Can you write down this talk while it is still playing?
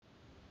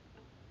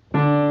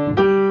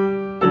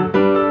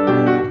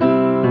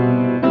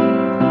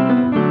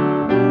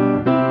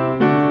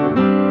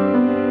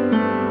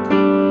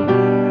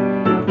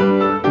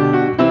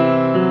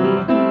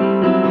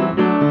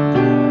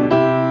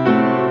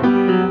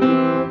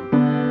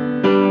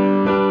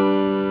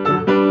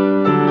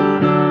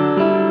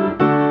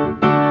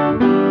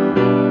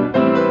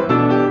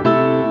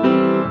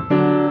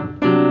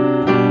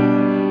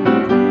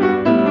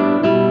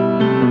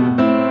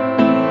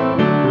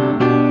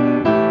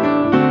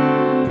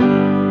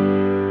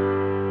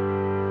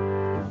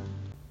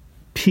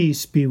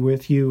Peace be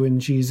with you in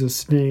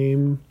Jesus'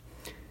 name.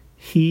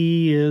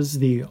 He is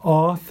the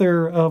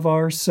author of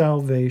our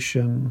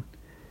salvation.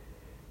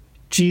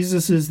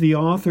 Jesus is the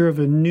author of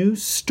a new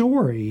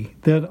story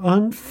that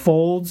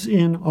unfolds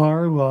in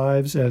our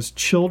lives as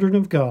children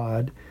of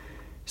God,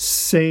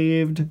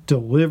 saved,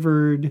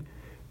 delivered,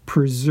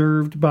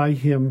 preserved by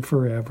Him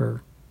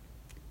forever.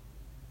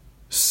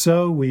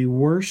 So we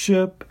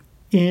worship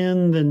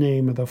in the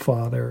name of the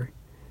Father,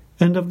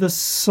 and of the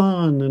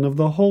Son, and of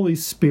the Holy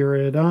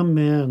Spirit.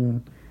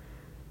 Amen.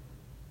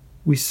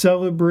 We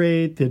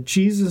celebrate that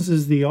Jesus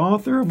is the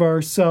author of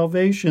our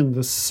salvation,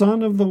 the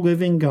Son of the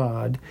living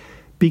God,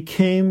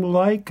 became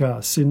like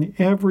us in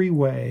every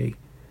way,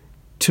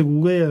 to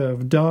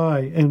live,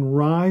 die, and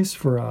rise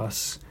for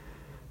us,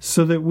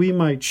 so that we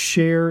might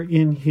share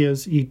in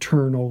His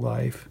eternal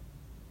life.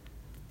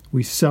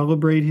 We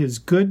celebrate His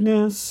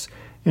goodness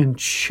and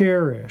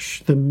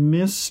cherish the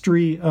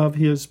mystery of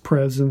His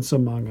presence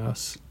among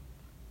us.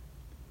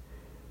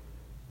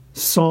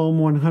 Psalm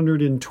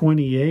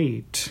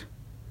 128.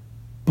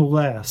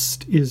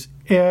 Blessed is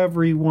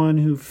everyone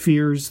who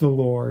fears the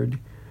Lord,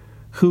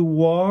 who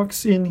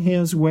walks in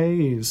His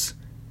ways.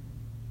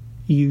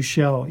 You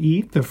shall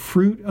eat the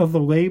fruit of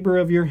the labor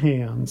of your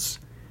hands.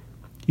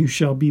 You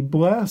shall be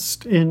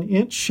blessed, and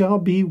it shall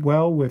be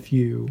well with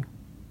you.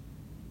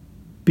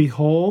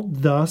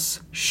 Behold,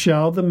 thus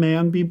shall the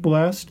man be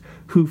blessed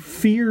who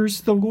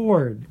fears the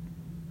Lord.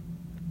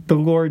 The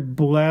Lord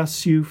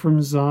bless you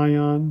from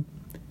Zion.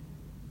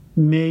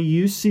 May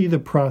you see the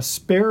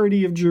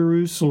prosperity of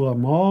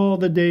Jerusalem all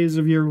the days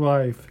of your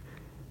life.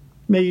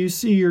 May you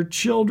see your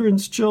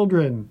children's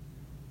children.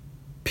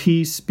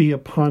 Peace be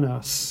upon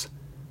us.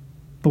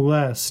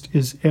 Blessed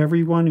is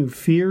everyone who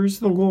fears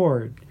the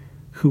Lord,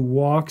 who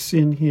walks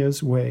in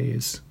His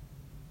ways.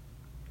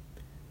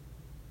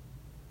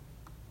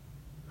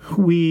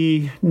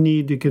 We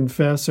need to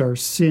confess our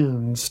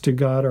sins to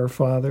God our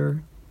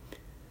Father.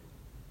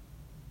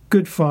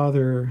 Good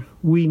Father,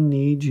 we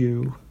need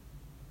you.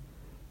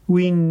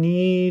 We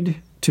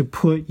need to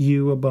put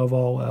you above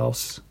all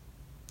else.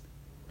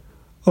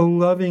 O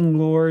loving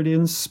Lord,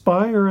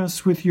 inspire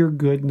us with your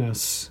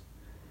goodness,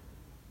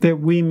 that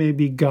we may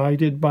be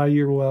guided by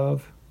your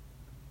love.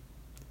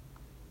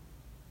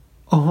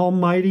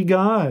 Almighty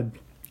God,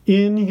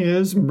 in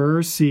His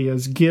mercy,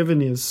 has given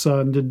His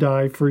Son to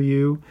die for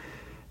you,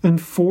 and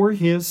for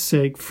His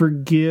sake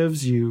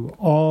forgives you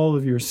all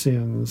of your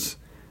sins.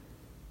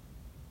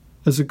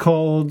 As a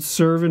called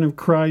servant of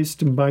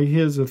Christ and by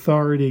His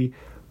authority,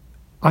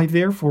 I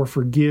therefore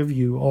forgive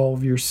you all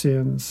of your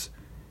sins,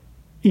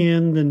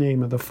 in the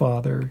name of the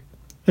Father,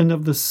 and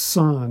of the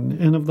Son,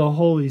 and of the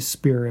Holy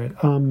Spirit.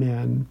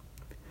 Amen.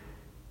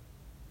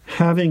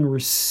 Having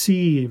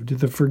received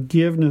the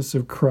forgiveness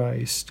of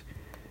Christ,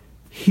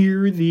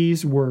 hear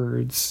these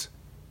words: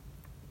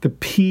 the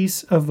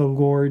peace of the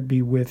Lord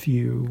be with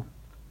you.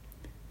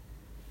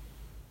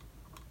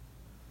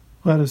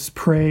 Let us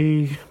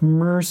pray.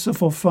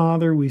 Merciful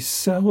Father, we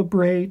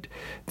celebrate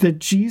that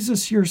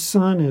Jesus, your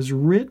Son, has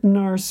written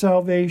our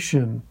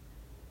salvation.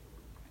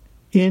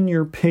 In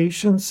your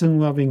patience and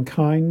loving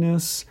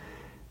kindness,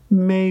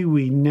 may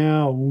we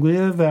now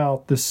live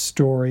out the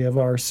story of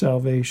our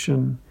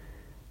salvation,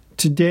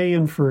 today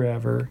and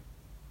forever.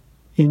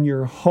 In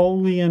your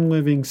holy and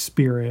living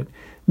Spirit,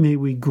 may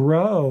we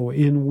grow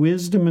in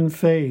wisdom and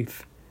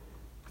faith,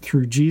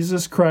 through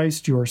Jesus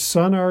Christ, your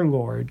Son, our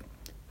Lord,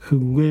 who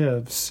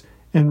lives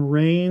and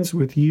reigns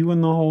with you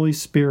in the Holy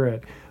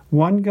Spirit,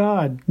 one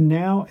God,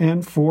 now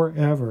and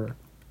forever.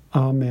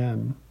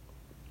 Amen.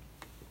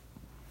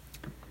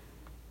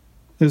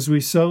 As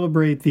we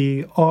celebrate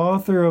the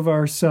author of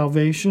our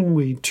salvation,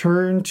 we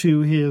turn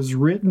to His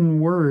written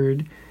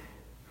word,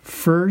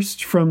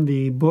 first from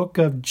the book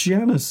of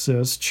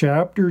Genesis,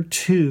 chapter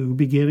 2,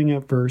 beginning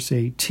at verse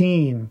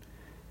 18.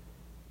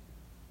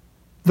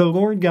 The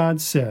Lord God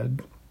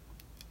said,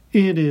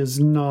 "It is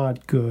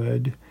not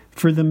good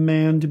for the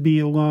man to be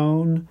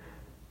alone.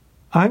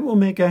 I will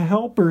make a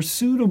helper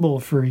suitable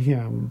for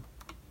him."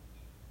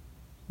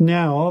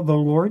 Now the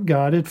Lord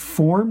God had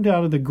formed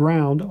out of the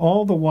ground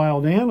all the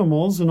wild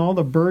animals and all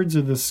the birds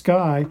of the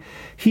sky.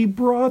 He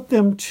brought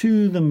them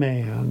to the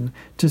man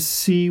to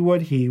see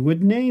what he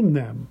would name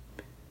them.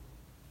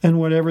 And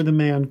whatever the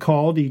man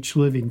called each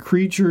living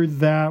creature,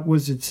 that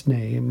was its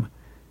name.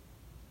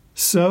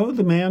 So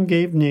the man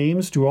gave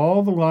names to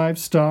all the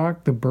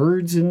livestock, the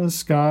birds in the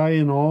sky,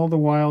 and all the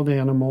wild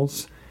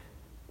animals.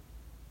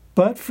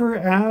 But for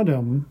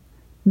Adam,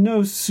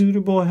 no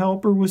suitable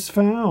helper was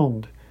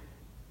found.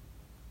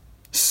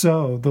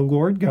 So the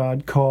Lord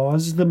God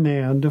caused the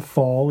man to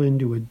fall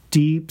into a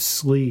deep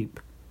sleep.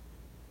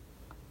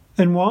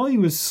 And while he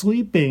was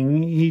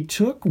sleeping, he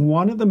took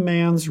one of the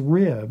man's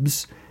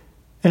ribs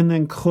and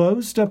then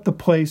closed up the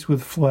place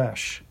with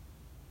flesh.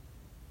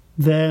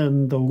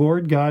 Then the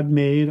Lord God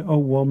made a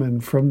woman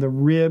from the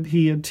rib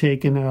he had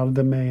taken out of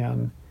the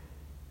man,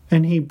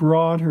 and he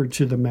brought her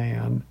to the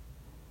man.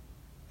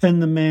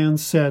 And the man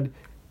said,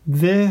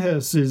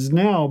 "This is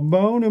now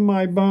bone of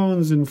my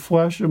bones and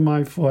flesh of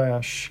my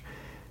flesh.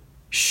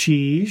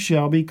 She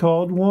shall be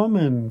called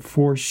woman,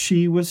 for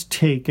she was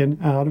taken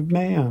out of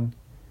man.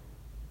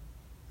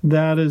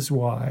 That is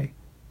why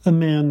a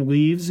man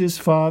leaves his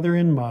father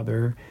and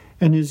mother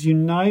and is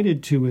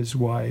united to his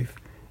wife,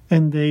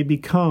 and they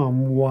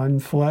become one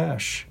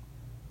flesh.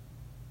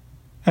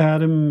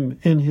 Adam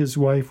and his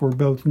wife were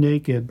both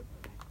naked,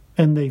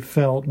 and they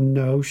felt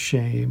no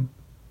shame.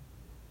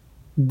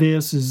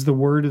 This is the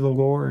word of the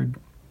Lord,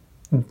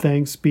 and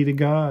thanks be to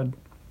God.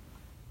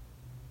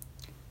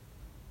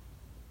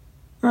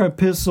 Our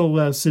epistle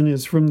lesson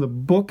is from the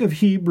book of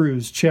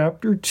Hebrews,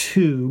 chapter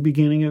 2,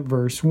 beginning at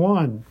verse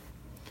 1.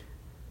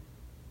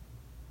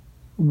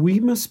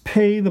 We must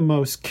pay the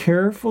most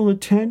careful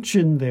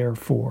attention,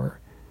 therefore,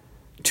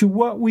 to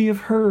what we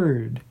have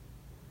heard,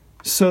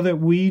 so that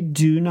we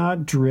do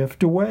not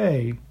drift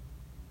away.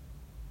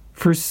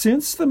 For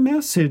since the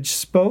message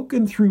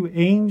spoken through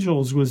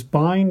angels was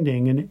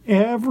binding, and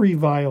every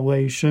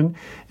violation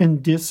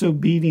and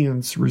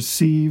disobedience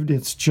received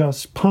its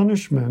just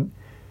punishment,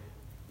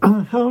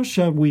 how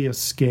shall we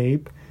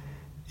escape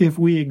if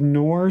we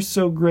ignore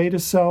so great a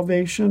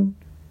salvation?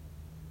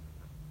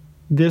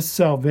 This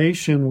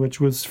salvation, which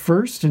was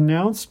first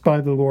announced by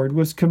the Lord,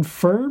 was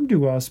confirmed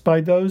to us by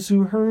those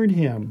who heard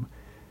him.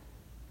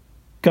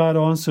 God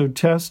also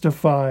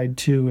testified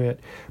to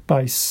it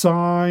by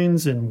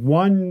signs and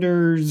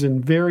wonders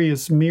and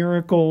various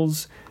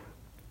miracles,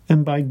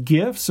 and by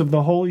gifts of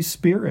the Holy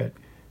Spirit,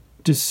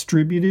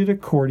 distributed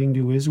according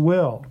to his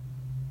will.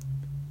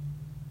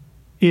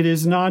 It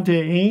is not to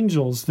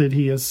angels that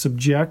he has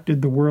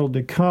subjected the world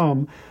to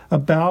come,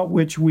 about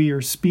which we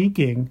are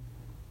speaking,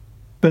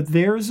 but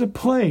there is a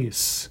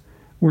place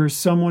where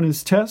someone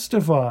has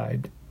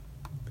testified.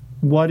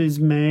 What is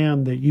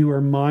man that you are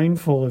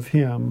mindful of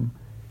him,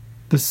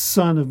 the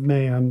Son of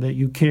Man that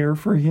you care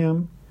for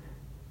him?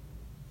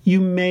 You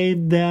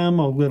made them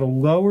a little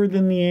lower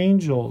than the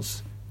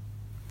angels.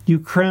 You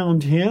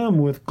crowned him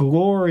with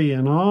glory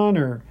and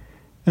honor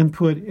and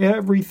put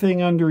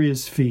everything under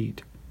his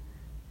feet.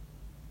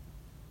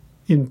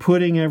 In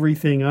putting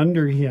everything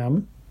under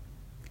him,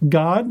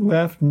 God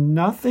left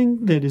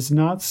nothing that is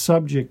not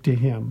subject to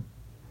him.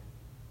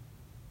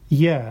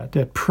 Yet,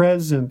 at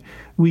present,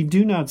 we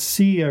do not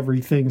see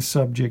everything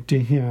subject to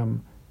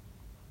him,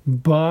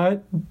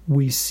 but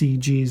we see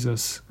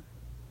Jesus,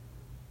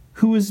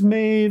 who is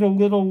made a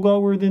little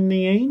lower than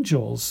the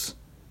angels,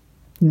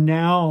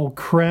 now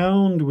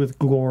crowned with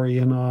glory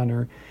and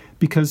honor,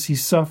 because he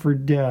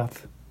suffered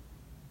death,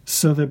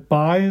 so that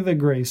by the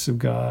grace of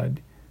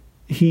God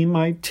he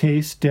might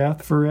taste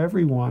death for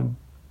everyone.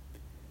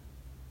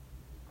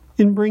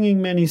 In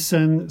bringing many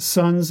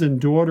sons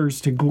and daughters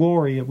to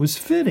glory, it was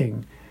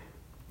fitting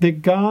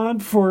that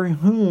God, for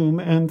whom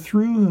and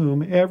through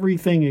whom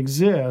everything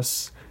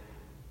exists,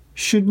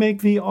 should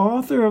make the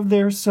author of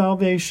their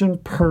salvation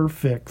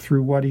perfect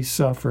through what he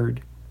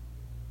suffered.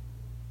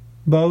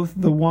 Both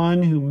the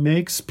one who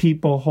makes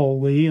people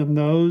holy and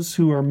those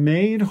who are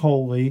made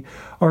holy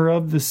are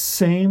of the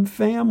same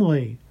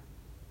family.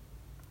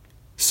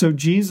 So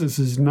Jesus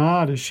is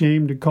not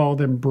ashamed to call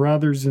them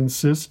brothers and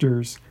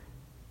sisters.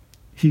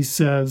 He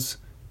says,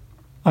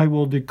 I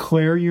will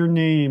declare your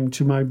name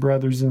to my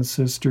brothers and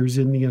sisters.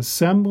 In the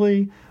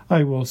assembly,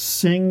 I will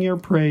sing your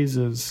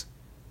praises.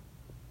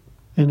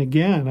 And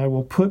again, I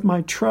will put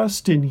my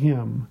trust in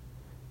him.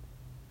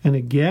 And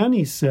again,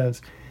 he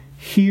says,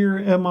 here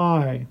am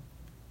I,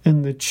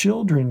 and the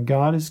children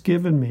God has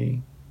given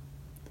me.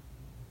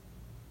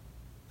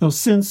 Now,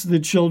 since the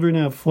children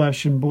have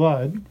flesh and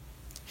blood,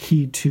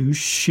 he too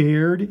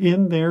shared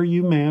in their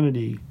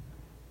humanity,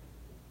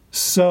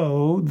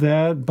 so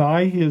that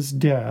by his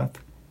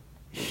death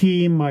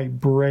he might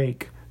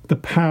break the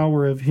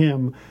power of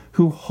him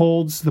who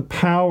holds the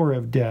power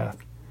of death,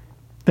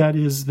 that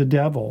is, the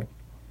devil,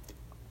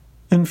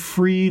 and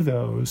free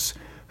those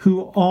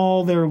who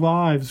all their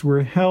lives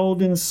were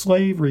held in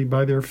slavery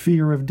by their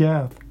fear of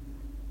death.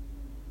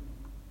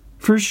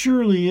 For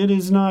surely it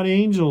is not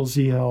angels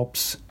he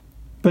helps,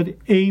 but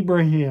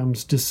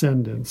Abraham's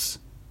descendants.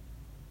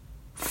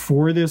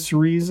 For this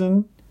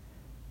reason,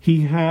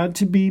 he had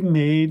to be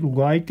made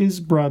like his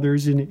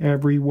brothers in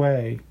every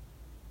way,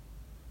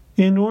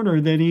 in order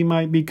that he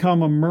might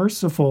become a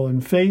merciful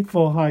and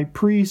faithful high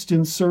priest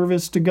in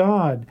service to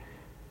God,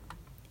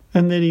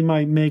 and that he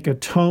might make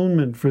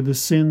atonement for the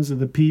sins of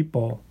the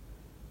people.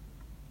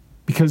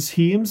 Because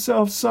he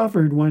himself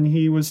suffered when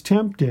he was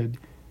tempted,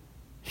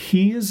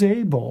 he is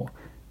able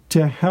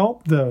to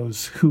help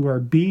those who are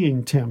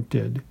being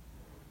tempted.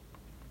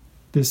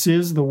 This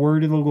is the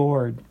word of the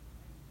Lord,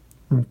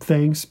 and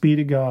thanks be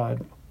to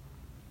God.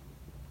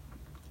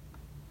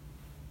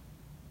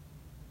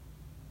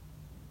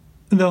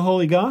 The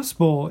Holy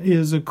Gospel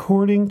is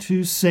according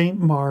to St.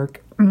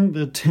 Mark,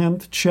 the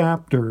 10th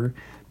chapter,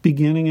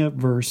 beginning at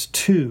verse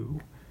 2.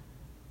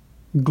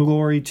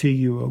 Glory to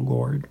you, O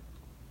Lord.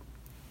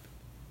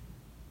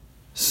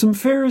 Some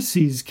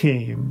Pharisees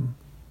came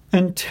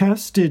and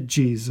tested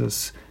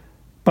Jesus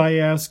by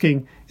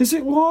asking, is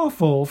it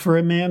lawful for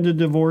a man to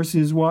divorce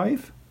his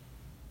wife?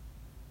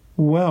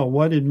 Well,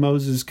 what did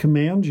Moses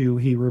command you?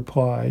 He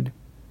replied.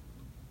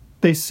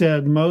 They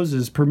said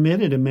Moses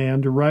permitted a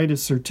man to write a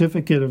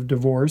certificate of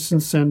divorce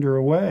and send her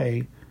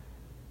away.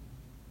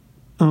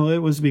 Oh, it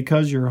was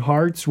because your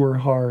hearts were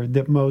hard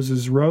that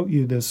Moses wrote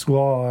you this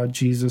law,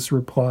 Jesus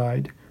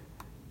replied.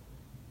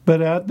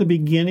 But at the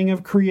beginning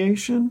of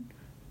creation,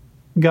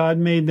 God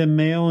made them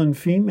male and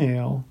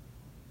female.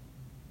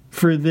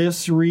 For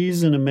this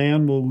reason, a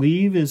man will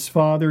leave his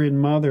father and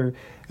mother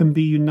and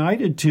be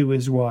united to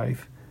his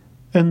wife,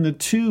 and the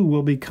two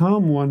will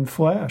become one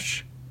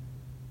flesh.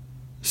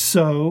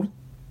 So,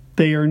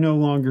 they are no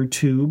longer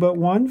two, but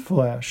one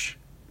flesh.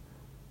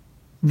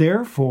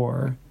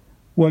 Therefore,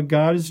 what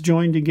God has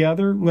joined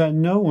together, let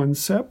no one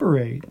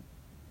separate.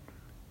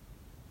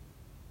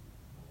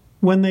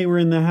 When they were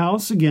in the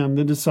house again,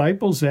 the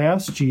disciples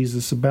asked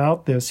Jesus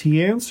about this.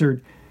 He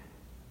answered,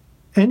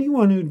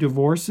 "Anyone who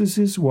divorces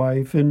his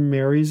wife and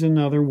marries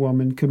another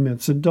woman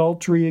commits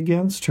adultery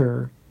against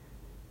her.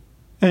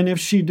 And if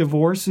she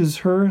divorces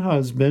her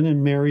husband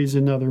and marries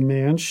another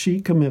man,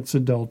 she commits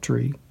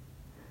adultery."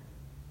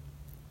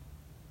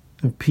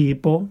 The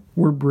people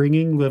were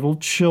bringing little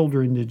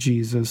children to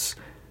Jesus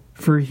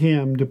for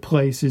him to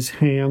place his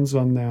hands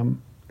on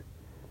them.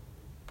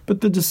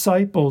 But the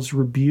disciples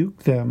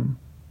rebuked them.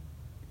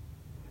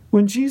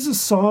 When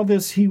Jesus saw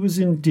this, he was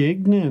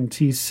indignant.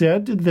 He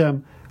said to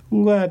them,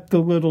 "Let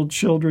the little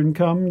children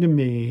come to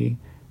me,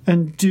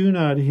 and do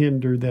not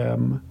hinder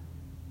them,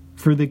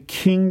 for the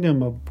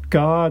kingdom of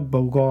God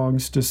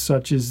belongs to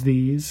such as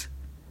these.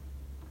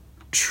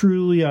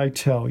 Truly I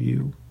tell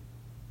you,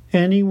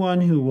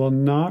 anyone who will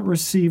not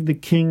receive the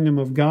kingdom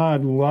of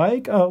God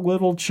like a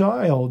little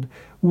child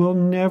will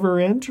never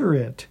enter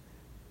it."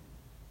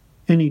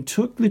 And he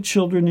took the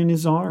children in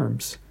his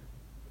arms,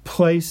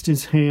 placed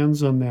his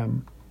hands on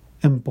them,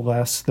 and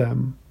blessed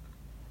them.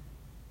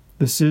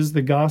 This is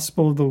the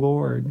gospel of the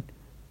Lord,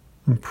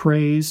 and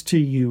praise to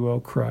you, O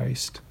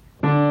Christ.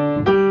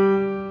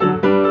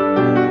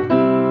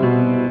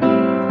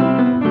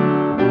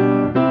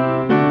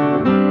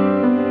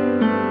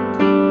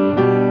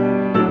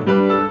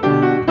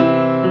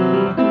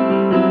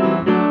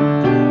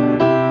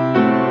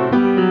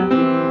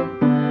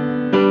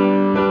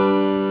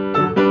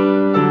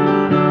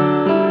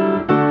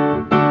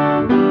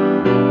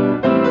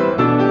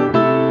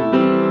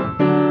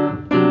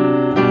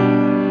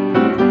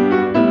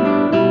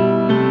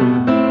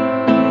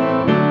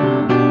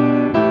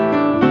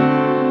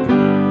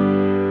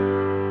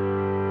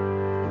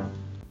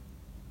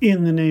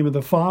 In the name of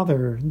the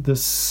Father, the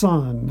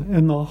Son,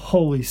 and the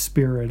Holy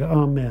Spirit.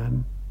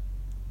 Amen.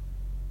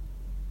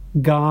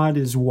 God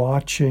is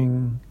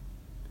watching.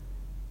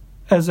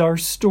 As our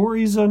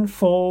stories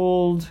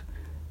unfold,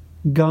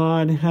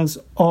 God has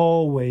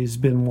always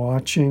been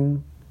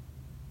watching.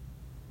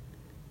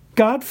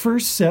 God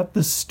first set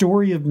the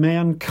story of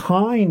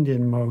mankind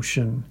in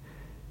motion,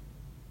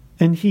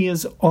 and he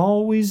has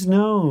always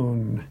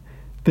known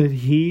that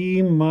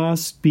he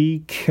must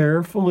be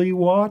carefully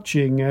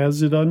watching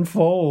as it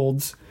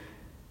unfolds.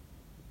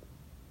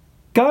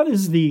 God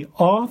is the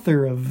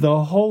author of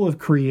the whole of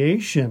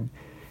creation.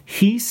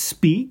 He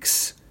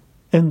speaks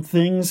and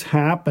things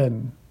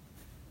happen.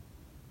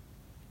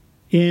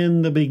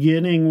 In the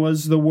beginning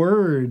was the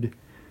Word,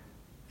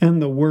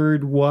 and the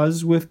Word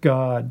was with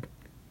God.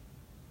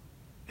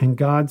 And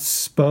God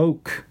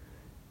spoke,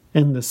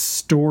 and the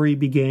story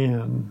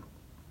began.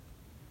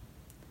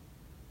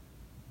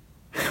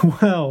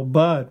 Well,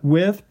 but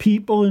with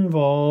people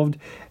involved,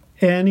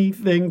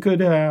 anything could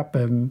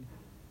happen,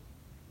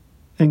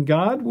 and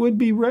God would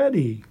be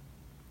ready.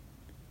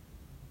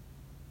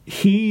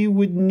 He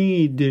would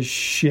need to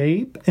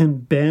shape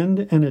and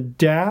bend and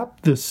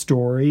adapt the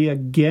story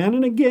again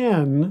and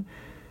again.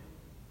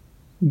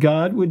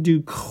 God would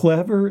do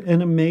clever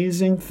and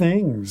amazing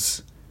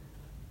things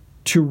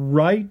to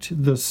write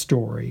the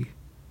story,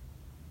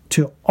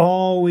 to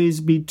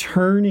always be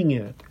turning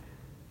it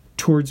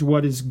towards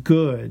what is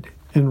good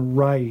and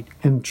right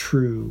and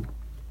true.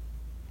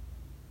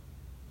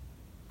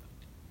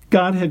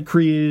 God had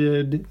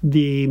created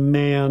the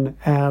man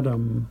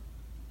Adam,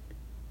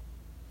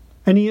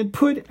 and he had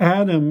put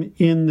Adam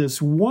in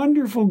this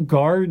wonderful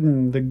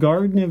garden, the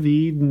Garden of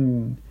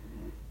Eden,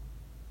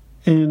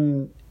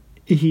 and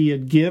he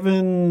had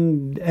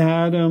given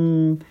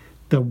Adam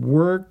the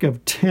work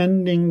of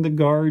tending the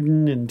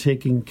garden and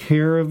taking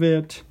care of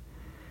it.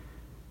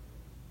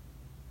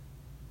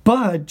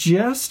 But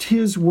just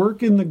his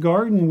work in the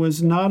garden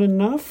was not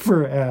enough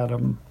for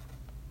Adam.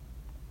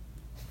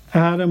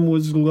 Adam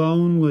was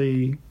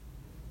lonely,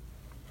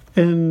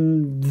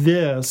 and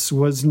this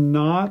was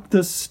not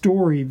the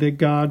story that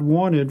God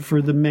wanted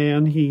for the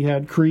man he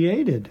had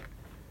created.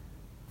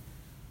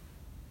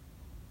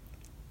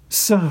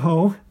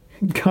 So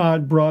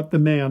God brought the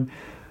man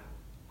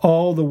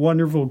all the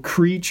wonderful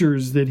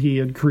creatures that he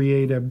had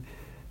created,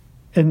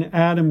 and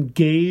Adam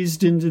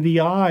gazed into the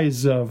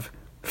eyes of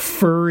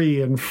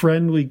furry and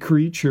friendly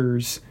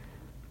creatures.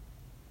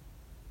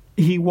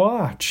 He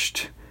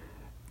watched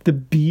the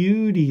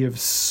beauty of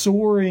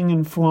soaring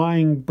and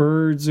flying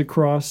birds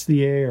across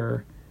the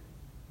air.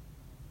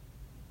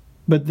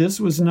 But this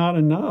was not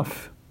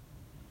enough.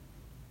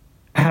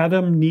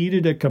 Adam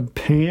needed a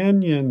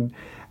companion.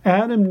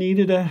 Adam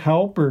needed a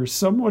helper,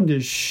 someone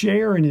to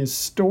share in his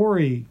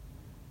story.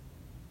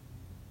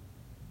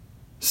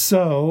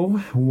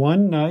 So,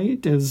 one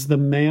night, as the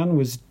man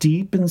was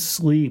deep in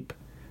sleep,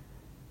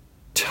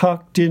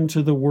 tucked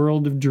into the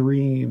world of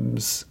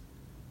dreams,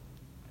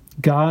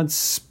 God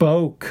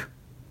spoke,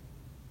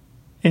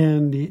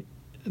 and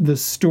the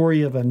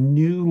story of a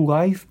new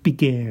life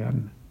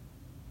began.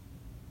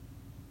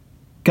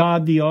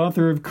 God, the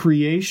author of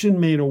creation,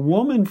 made a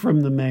woman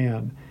from the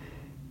man.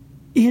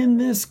 In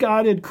this,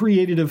 God had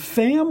created a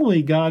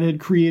family. God had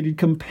created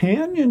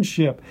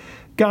companionship.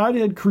 God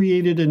had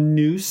created a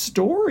new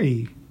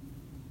story.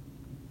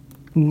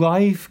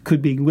 Life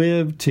could be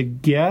lived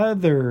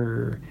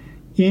together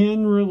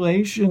in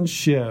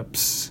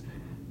relationships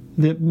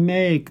that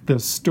make the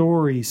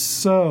story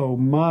so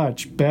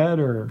much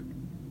better.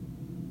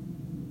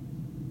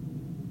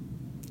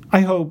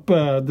 I hope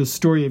the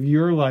story of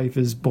your life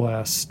is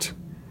blessed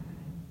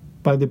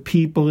by the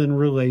people and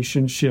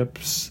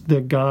relationships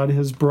that God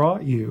has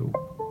brought you.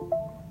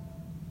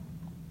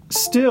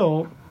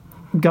 Still,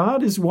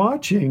 God is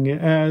watching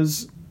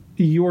as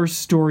your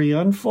story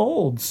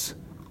unfolds.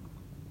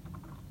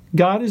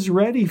 God is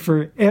ready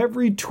for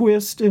every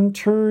twist and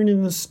turn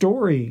in the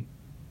story.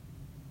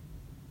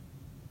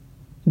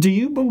 Do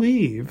you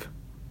believe?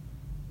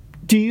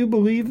 Do you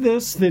believe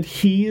this, that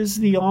He is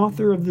the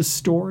author of the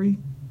story?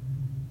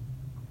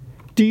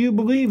 Do you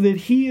believe that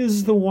He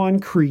is the one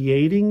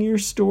creating your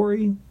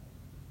story?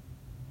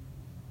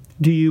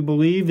 Do you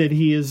believe that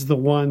He is the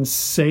one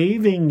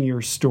saving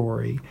your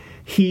story?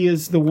 He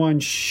is the one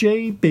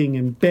shaping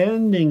and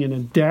bending and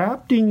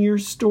adapting your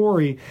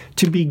story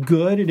to be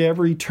good at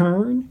every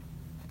turn?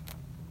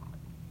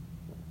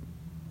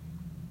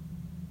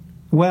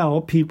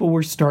 Well, people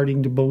were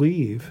starting to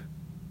believe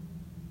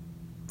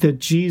that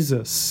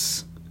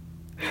Jesus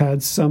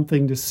had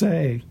something to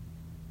say.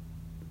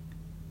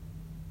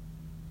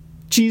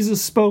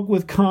 Jesus spoke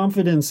with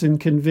confidence and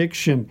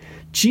conviction.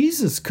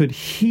 Jesus could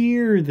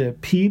hear that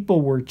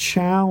people were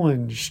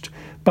challenged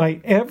by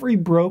every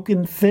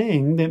broken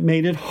thing that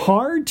made it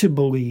hard to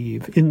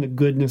believe in the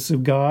goodness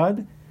of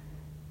God.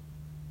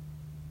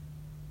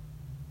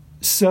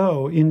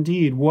 So,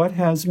 indeed, what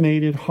has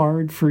made it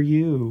hard for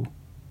you?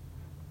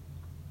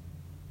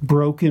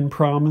 Broken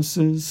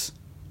promises,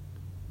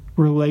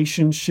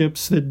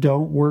 relationships that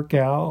don't work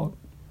out.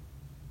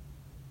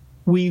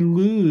 We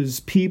lose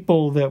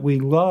people that we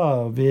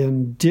love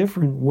in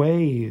different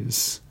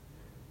ways.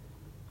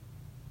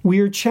 We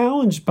are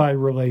challenged by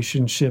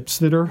relationships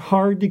that are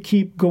hard to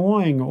keep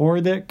going or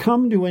that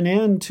come to an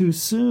end too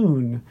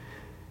soon.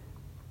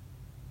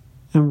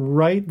 And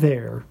right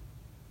there,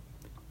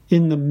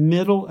 in the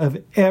middle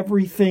of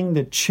everything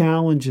that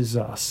challenges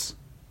us,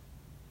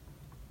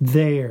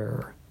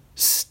 there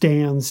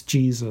stands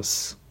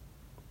Jesus.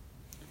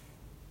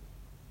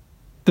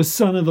 The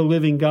Son of the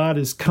living God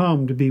has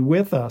come to be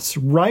with us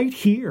right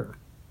here.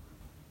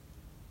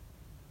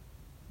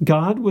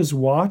 God was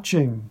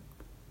watching,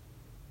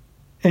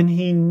 and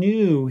He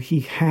knew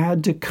He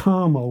had to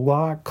come a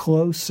lot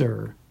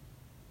closer.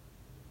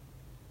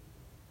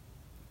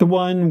 The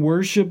one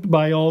worshipped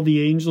by all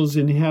the angels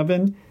in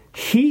heaven,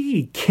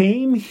 He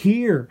came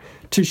here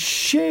to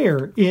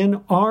share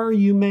in our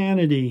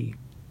humanity,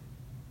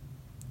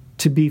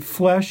 to be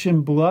flesh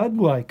and blood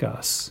like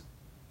us.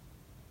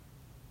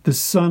 The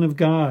Son of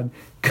God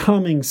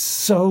coming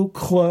so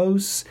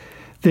close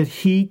that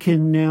He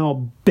can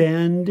now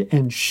bend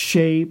and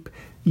shape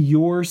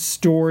your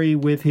story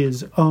with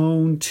His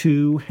own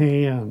two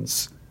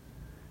hands.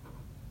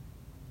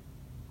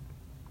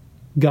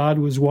 God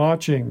was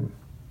watching.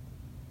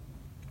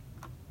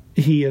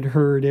 He had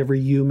heard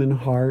every human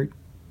heart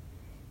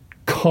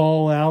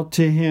call out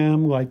to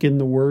Him, like in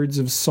the words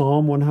of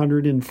Psalm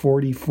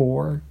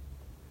 144.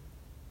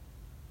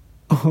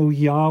 Oh,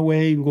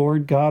 Yahweh,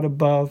 Lord God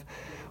above,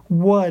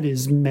 what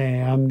is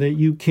man that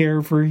you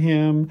care for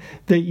him,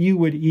 that you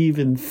would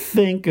even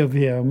think of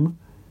him?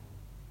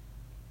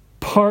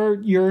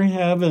 Part your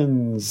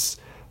heavens,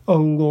 O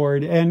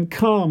Lord, and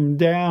come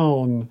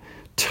down.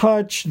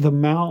 Touch the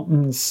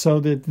mountains so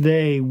that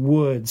they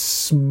would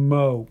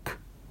smoke.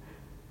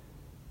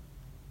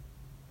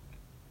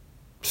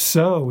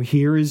 So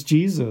here is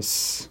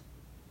Jesus,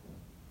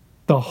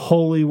 the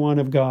Holy One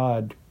of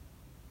God.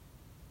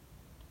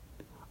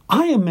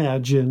 I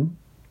imagine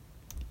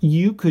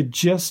you could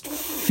just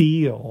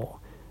feel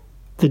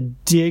the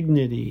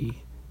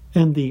dignity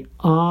and the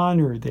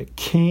honor that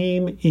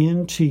came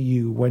into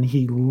you when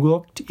He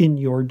looked in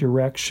your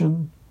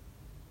direction.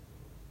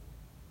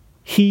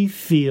 He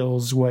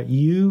feels what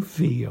you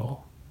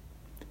feel.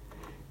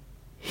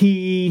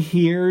 He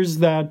hears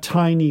that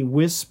tiny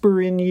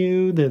whisper in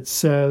you that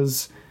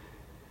says,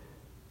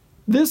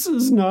 "This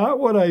is not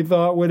what I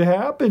thought would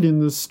happen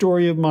in the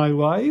story of my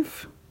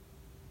life."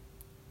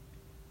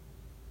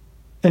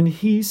 And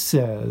He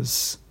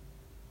says,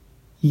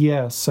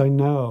 "Yes, I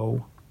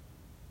know.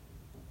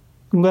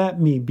 Let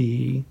me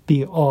be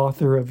the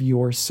author of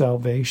your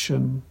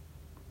salvation."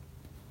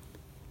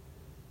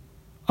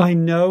 I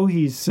know,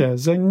 he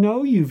says, I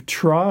know you've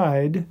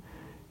tried.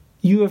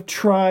 You have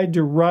tried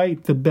to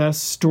write the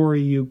best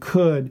story you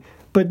could,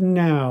 but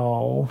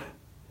now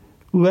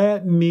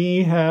let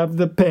me have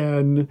the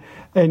pen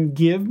and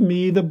give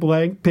me the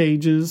blank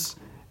pages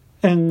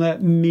and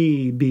let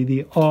me be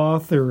the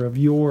author of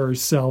your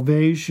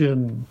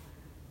salvation.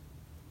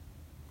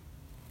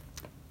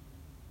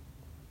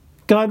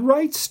 God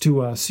writes to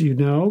us, you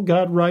know.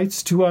 God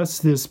writes to us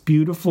this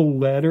beautiful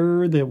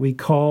letter that we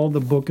call the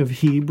book of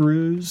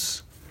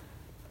Hebrews.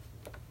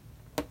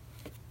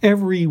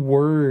 Every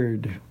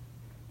word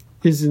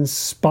is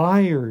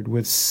inspired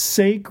with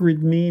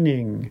sacred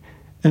meaning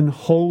and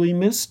holy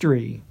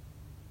mystery.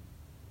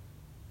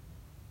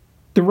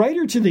 The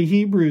writer to the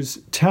Hebrews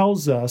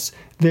tells us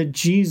that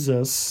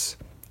Jesus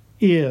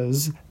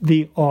is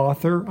the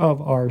author of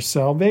our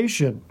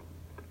salvation.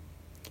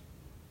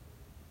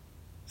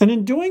 And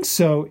in doing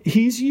so,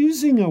 he's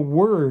using a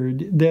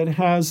word that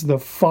has the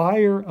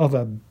fire of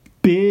a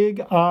big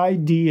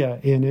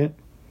idea in it.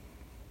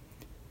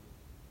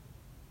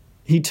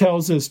 He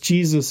tells us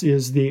Jesus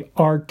is the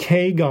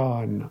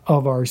archegon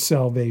of our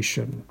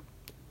salvation.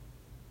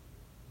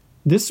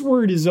 This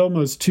word is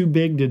almost too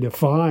big to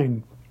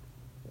define.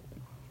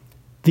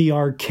 The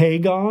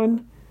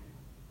archegon,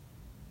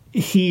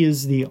 he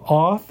is the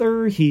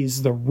author,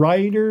 he's the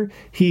writer,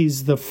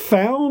 he's the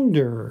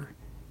founder,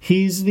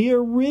 he's the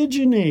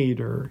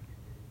originator,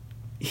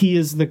 he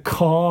is the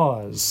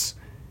cause,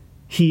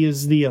 he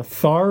is the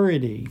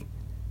authority,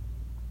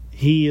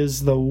 he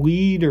is the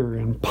leader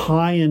and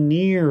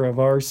pioneer of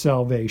our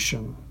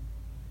salvation.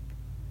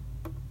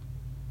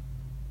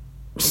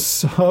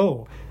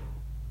 So,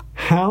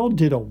 how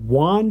did a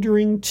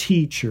wandering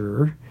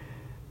teacher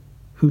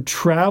who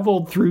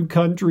traveled through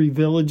country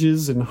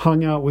villages and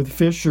hung out with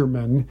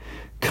fishermen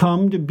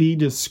come to be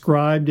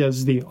described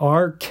as the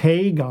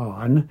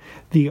archegon,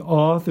 the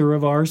author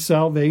of our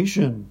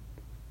salvation?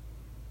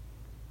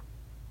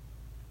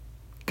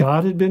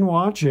 God had been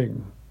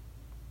watching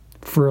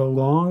for a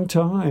long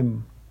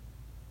time.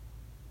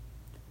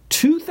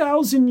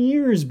 2,000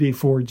 years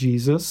before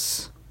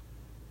Jesus,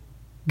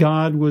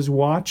 God was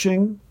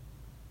watching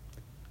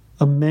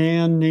a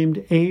man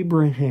named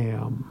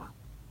Abraham,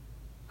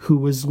 who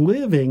was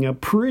living a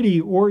pretty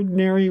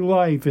ordinary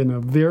life in a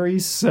very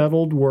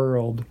settled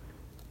world.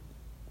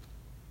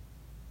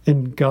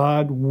 And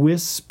God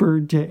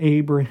whispered to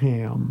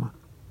Abraham,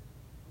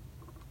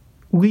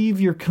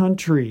 "Leave your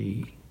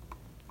country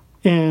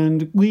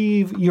and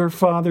leave your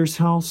father's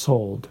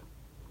household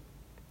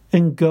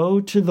and go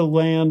to the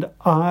land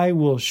I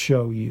will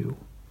show you.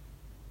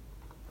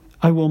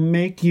 I will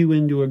make you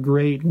into a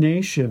great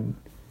nation,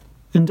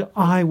 and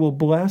I will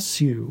bless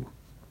you.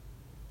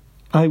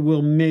 I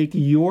will make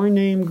your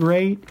name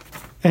great,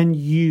 and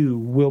you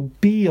will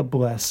be a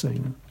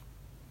blessing."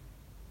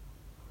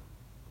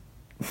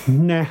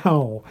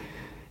 Now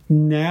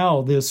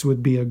this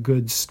would be a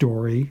good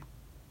story.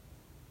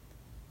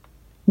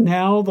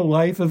 Now the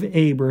life of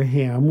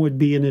Abraham would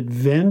be an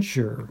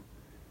adventure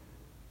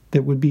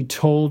that would be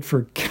told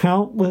for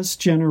countless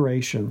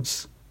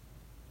generations.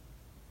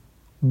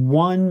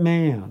 One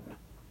man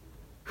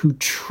who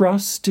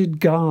trusted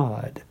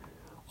God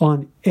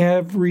on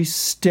every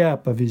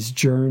step of his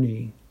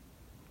journey.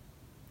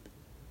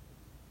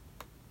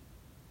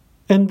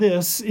 And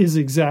this is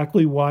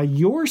exactly why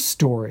your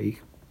story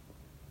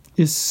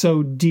is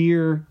so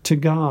dear to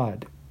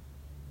God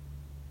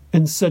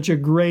and such a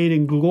great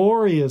and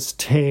glorious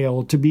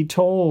tale to be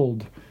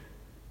told.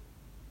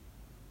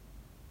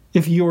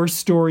 If your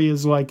story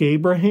is like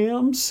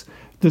Abraham's,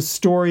 the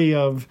story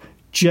of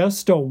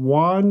just a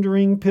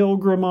wandering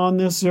pilgrim on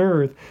this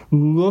earth,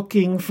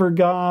 looking for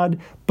God,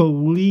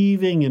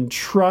 believing and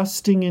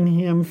trusting in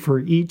Him for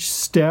each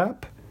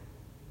step,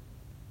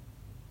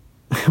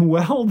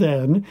 well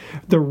then,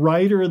 the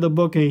writer of the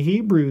book of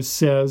Hebrews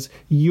says,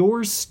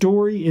 your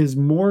story is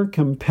more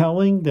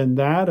compelling than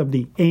that of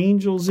the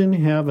angels in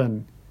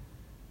heaven.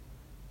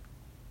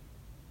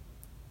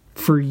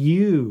 For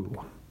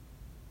you,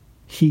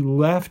 He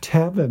left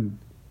heaven.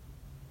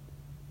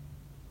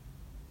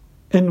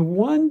 And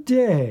one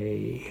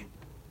day,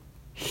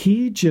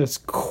 He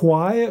just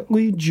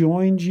quietly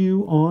joined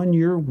you on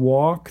your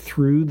walk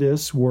through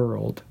this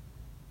world,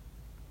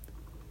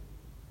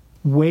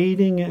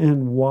 waiting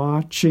and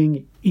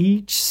watching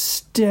each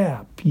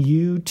step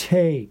you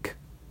take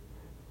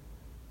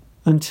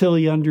until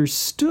He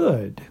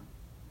understood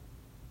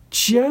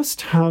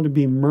just how to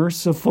be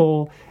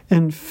merciful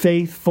and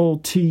faithful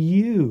to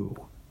you.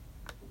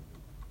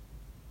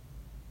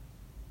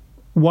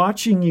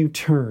 Watching you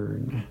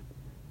turn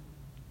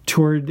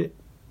toward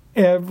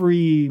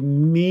every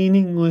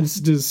meaningless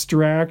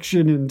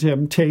distraction and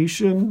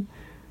temptation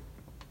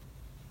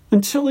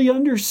until He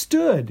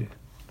understood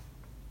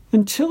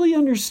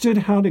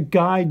how to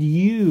guide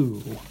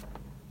you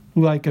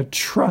like a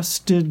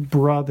trusted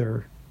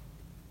brother.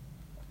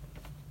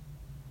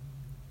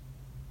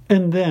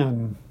 And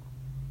then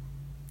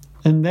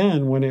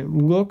when it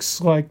looks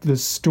like the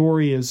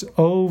story is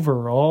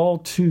over all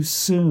too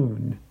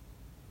soon,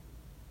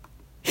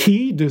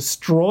 He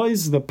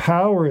destroys the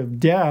power of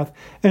death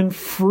and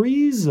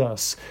frees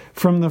us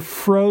from the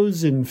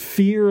frozen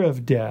fear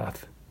of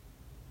death.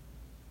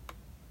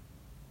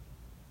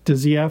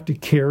 Does he have to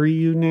carry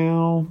you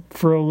now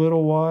for a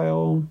little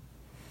while?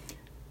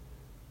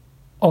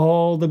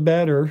 All the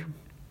better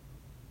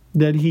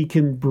that he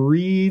can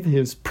breathe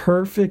his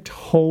perfect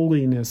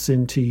holiness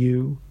into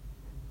you.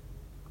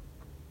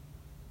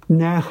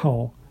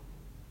 Now,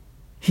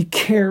 he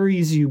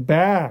carries you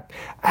back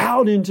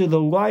out into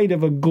the light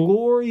of a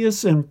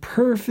glorious and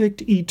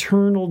perfect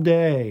eternal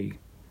day.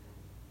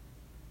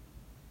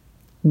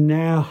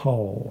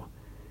 Now,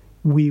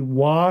 we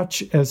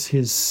watch as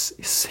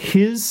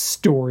his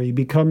story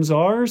becomes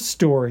our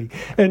story,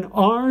 and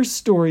our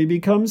story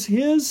becomes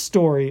his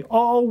story,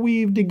 all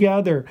weaved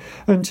together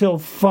until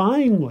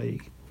finally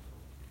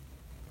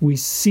we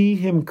see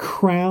him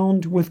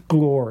crowned with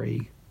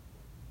glory,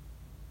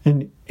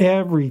 and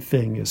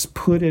everything is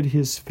put at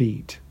his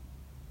feet.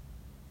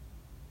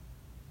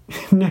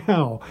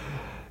 Now,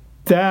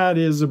 that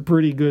is a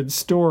pretty good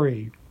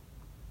story.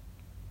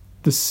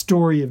 The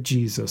story of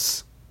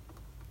Jesus,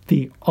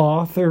 the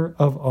author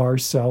of our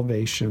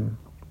salvation.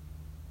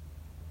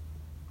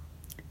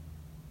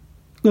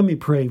 Let me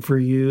pray for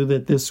you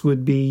that this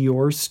would be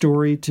your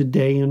story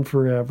today and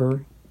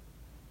forever.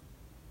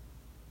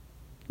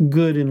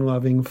 Good and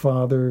loving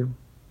Father,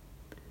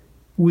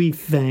 we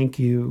thank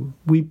you,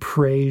 we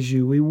praise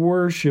you, we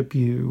worship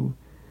you,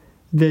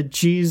 that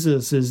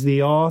Jesus is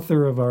the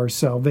author of our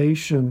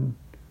salvation.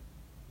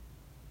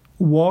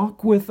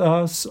 Walk with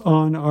us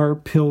on our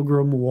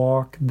pilgrim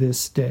walk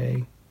this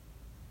day.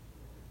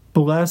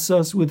 Bless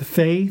us with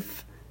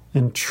faith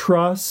and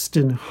trust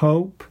and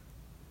hope.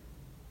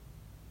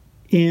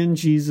 In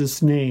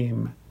Jesus'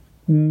 name,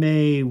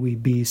 may we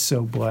be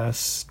so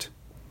blessed.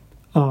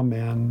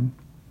 Amen.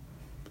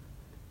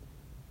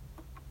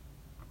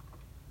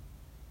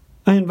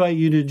 I invite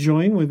you to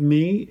join with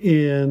me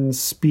in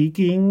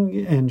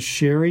speaking and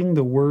sharing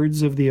the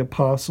words of the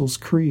Apostles'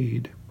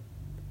 Creed.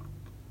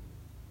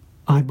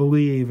 I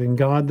believe in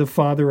God the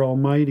Father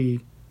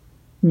Almighty,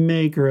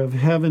 maker of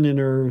heaven and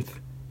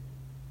earth,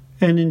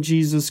 and in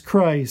Jesus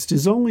Christ,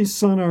 his only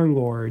Son, our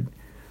Lord,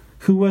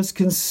 who was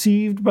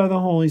conceived by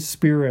the Holy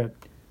Spirit,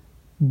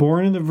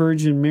 born of the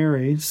Virgin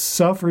Mary,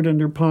 suffered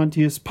under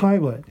Pontius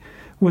Pilate,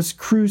 was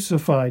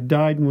crucified,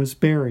 died, and was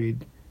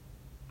buried.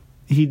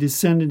 He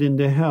descended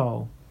into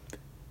hell.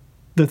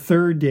 The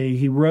third day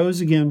he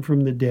rose again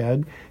from the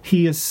dead.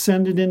 He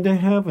ascended into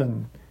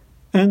heaven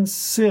and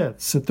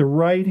sits at the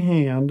right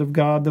hand of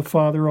God the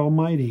Father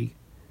Almighty.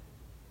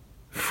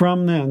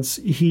 From thence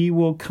he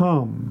will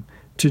come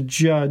to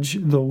judge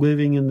the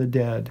living and the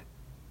dead.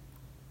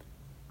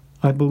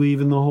 I believe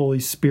in the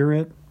Holy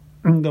Spirit,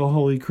 the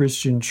Holy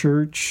Christian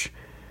Church,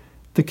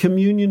 the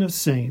communion of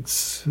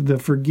saints, the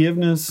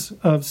forgiveness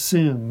of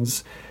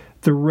sins,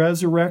 the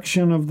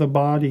resurrection of the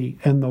body,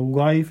 and the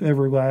life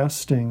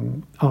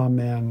everlasting.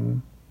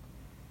 Amen.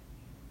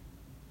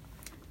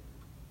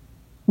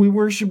 We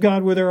worship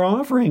God with our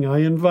offering. I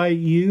invite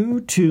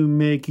you to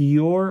make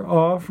your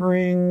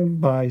offering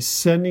by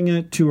sending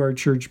it to our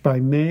church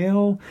by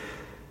mail.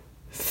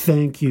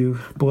 Thank you.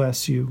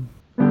 Bless you.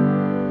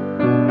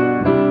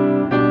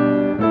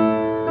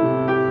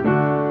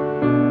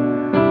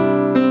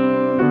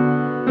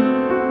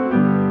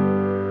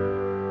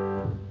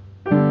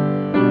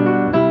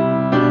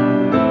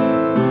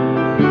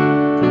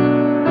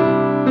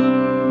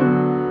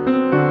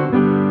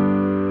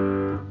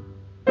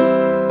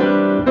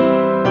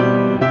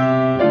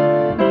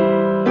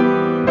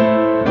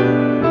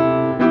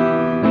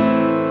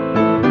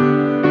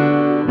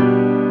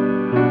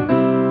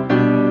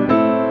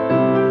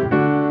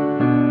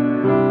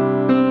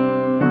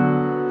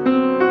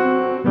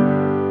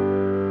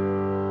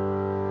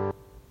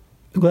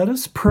 Let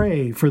us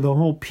pray for the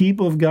whole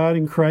people of God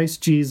in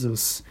Christ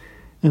Jesus,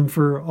 and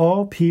for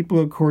all people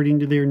according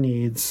to their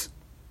needs.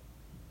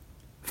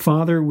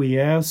 Father, we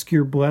ask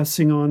your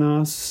blessing on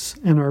us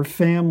and our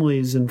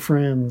families and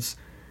friends.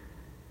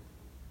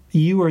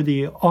 You are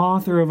the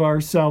author of our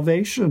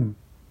salvation.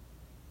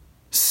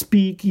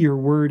 Speak your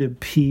word of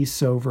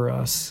peace over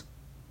us.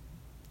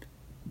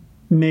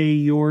 May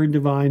your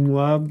divine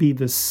love be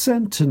the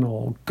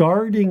sentinel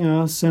guarding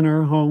us and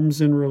our homes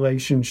and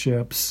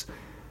relationships.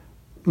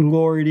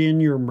 Lord, in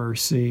your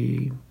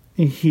mercy,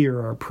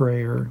 hear our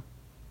prayer.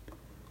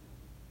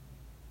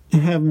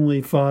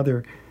 Heavenly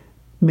Father,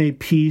 may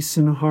peace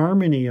and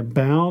harmony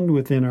abound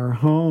within our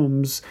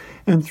homes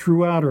and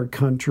throughout our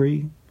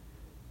country.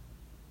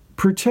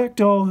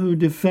 Protect all who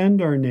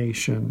defend our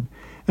nation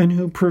and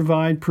who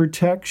provide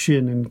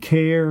protection and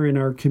care in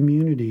our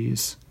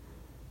communities.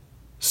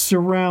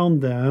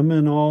 Surround them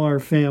and all our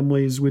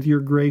families with your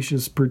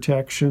gracious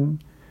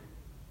protection.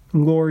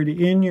 Lord,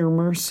 in your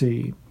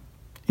mercy,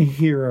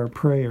 hear our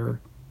prayer.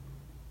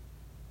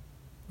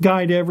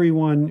 Guide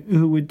everyone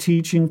who would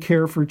teach and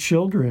care for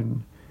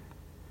children.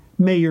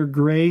 May your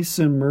grace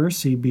and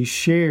mercy be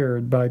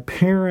shared by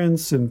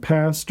parents and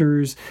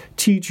pastors,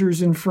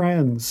 teachers and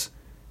friends.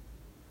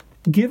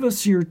 Give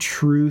us your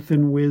truth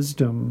and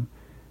wisdom.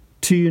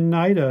 to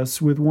unite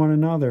us with one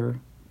another.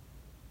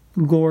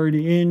 Lord,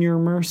 in your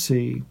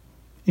mercy,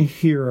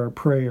 hear our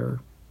prayer.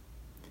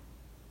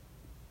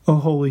 O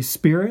Holy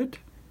Spirit,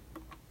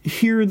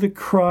 hear the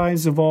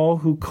cries of all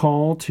who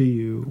call to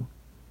you.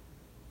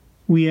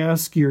 We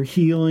ask your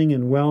healing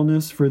and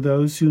wellness for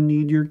those who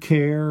need your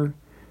care.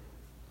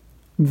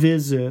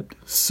 Visit,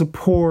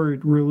 support,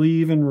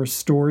 relieve, and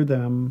restore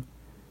them.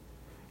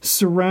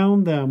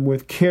 Surround them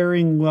with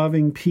caring,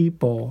 loving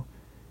people,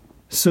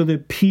 so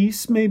that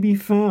peace may be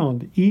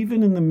found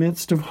even in the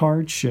midst of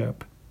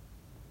hardship.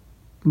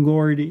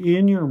 Lord,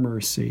 in your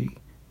mercy,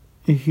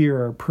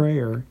 hear our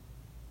prayer.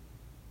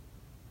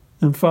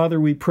 And Father,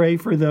 we pray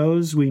for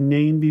those we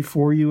name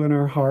before you in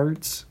our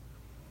hearts.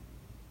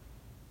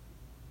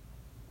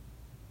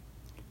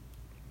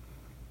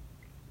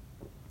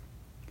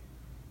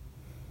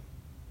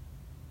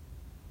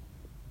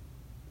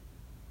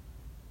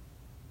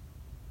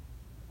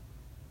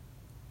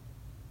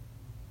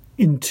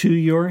 Into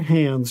your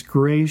hands,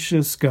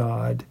 gracious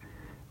God,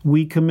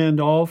 we commend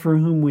all for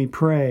whom we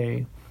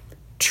pray,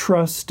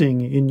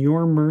 trusting in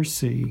your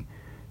mercy,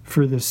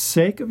 for the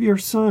sake of your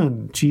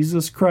Son,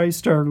 Jesus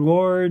Christ our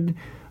Lord.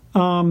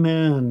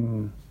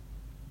 Amen.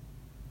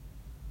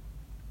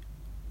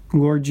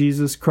 Lord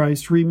Jesus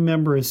Christ,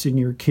 remember us in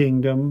your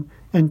kingdom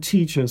and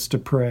teach us to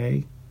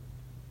pray.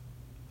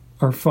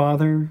 Our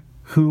Father,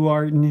 who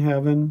art in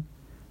heaven,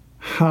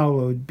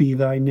 hallowed be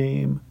thy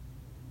name.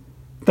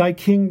 Thy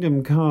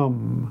kingdom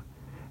come,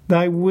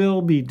 thy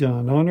will be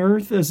done on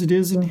earth as it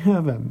is in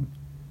heaven.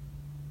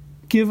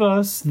 Give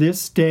us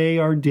this day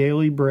our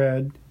daily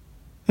bread,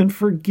 and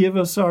forgive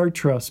us our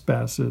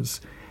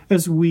trespasses,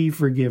 as we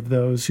forgive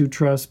those who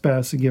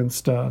trespass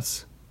against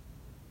us.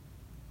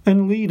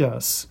 And lead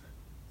us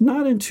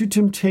not into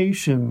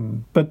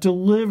temptation, but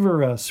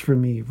deliver us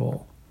from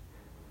evil.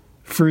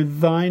 For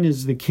thine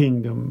is the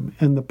kingdom,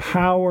 and the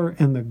power,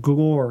 and the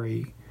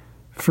glory,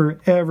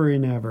 forever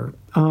and ever.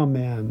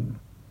 Amen.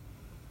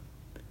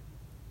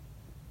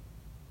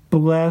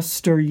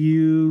 Blessed are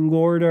you,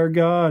 Lord our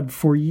God,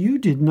 for you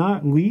did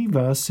not leave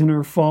us in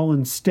our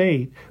fallen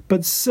state,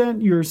 but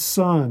sent your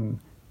Son,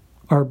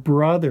 our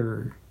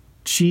brother,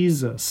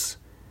 Jesus,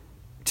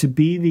 to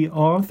be the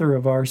author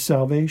of our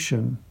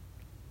salvation.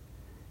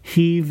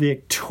 He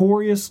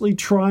victoriously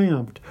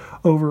triumphed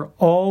over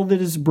all that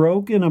is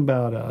broken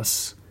about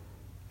us,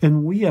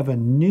 and we have a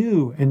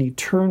new and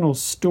eternal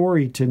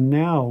story to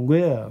now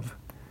live.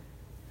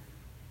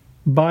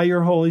 By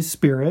your Holy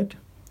Spirit,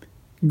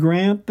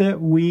 grant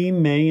that we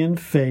may in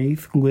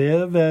faith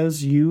live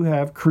as you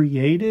have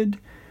created,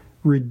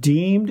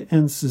 redeemed,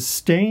 and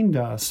sustained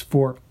us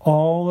for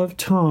all of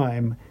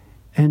time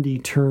and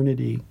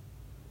eternity.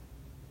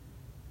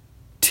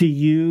 To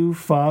you,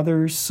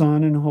 Father,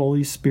 Son, and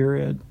Holy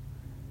Spirit,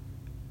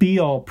 be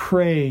all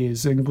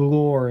praise and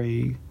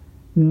glory,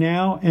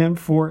 now and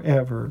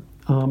forever.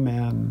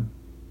 Amen.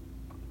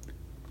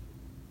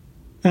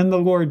 And the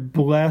Lord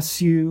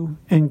bless you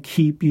and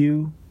keep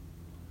you.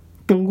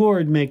 The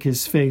Lord make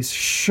his face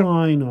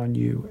shine on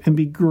you and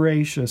be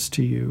gracious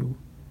to you.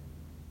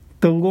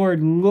 The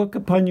Lord look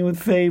upon you with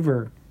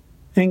favor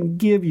and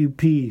give you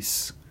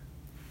peace.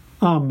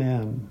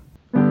 Amen.